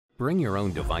Bring your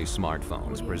own device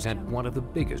smartphones present one of the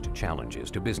biggest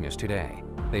challenges to business today.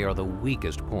 They are the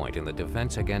weakest point in the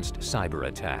defense against cyber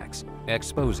attacks,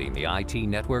 exposing the IT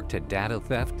network to data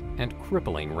theft and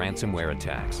crippling ransomware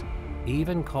attacks.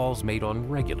 Even calls made on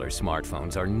regular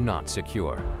smartphones are not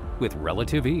secure. With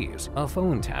relative ease, a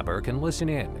phone tapper can listen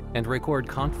in and record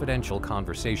confidential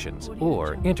conversations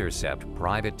or intercept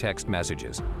private text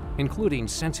messages, including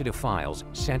sensitive files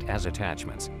sent as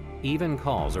attachments. Even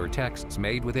calls or texts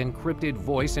made with encrypted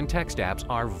voice and text apps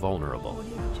are vulnerable.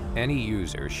 Any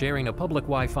user sharing a public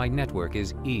Wi-Fi network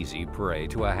is easy prey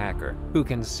to a hacker who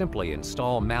can simply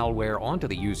install malware onto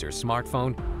the user's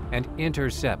smartphone and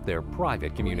intercept their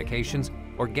private communications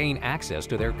or gain access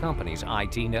to their company's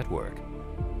IT network.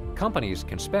 Companies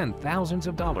can spend thousands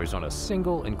of dollars on a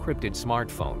single encrypted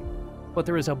smartphone, but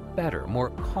there is a better, more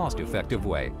cost-effective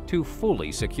way to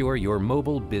fully secure your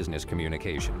mobile business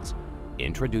communications.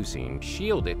 Introducing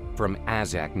ShieldiT from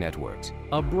Assac Networks,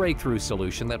 a breakthrough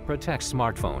solution that protects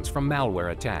smartphones from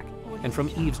malware attack and from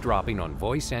eavesdropping on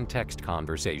voice and text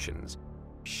conversations.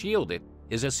 ShieldiT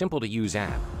is a simple-to-use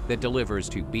app that delivers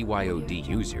to BYOD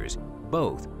users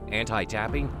both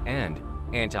anti-tapping and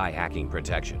anti-hacking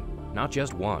protection, not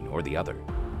just one or the other.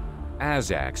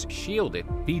 Assac's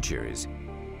ShieldiT features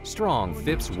strong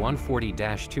FIPS 140-2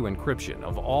 encryption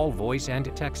of all voice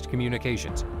and text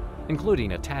communications,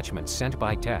 including attachments sent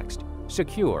by text,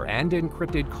 secure and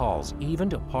encrypted calls even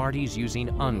to parties using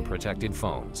unprotected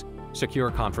phones,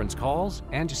 secure conference calls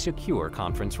and secure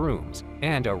conference rooms,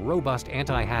 and a robust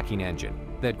anti-hacking engine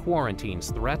that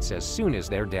quarantines threats as soon as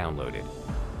they're downloaded.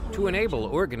 To enable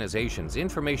organizations'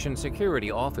 information security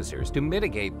officers to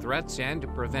mitigate threats and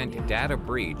prevent data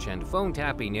breach and phone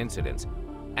tapping incidents,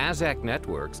 Assac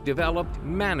Networks developed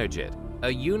ManageiT,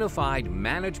 a unified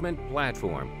management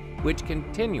platform which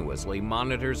continuously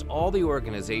monitors all the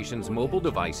organization's mobile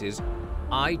devices,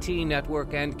 IT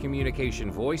network and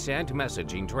communication voice and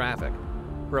messaging traffic,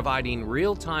 providing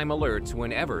real-time alerts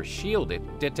whenever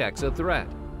ShieldiT detects a threat.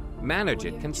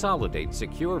 ManageiT consolidates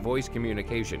secure voice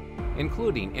communication,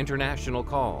 including international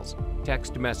calls,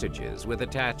 text messages with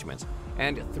attachments,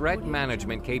 and threat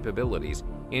management capabilities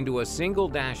into a single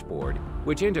dashboard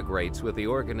which integrates with the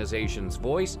organization's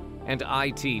voice and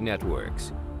IT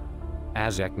networks.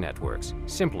 Assac Networks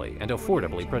simply and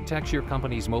affordably protects your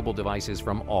company's mobile devices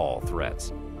from all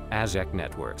threats. Assac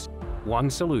Networks, one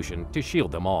solution to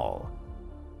shield them all.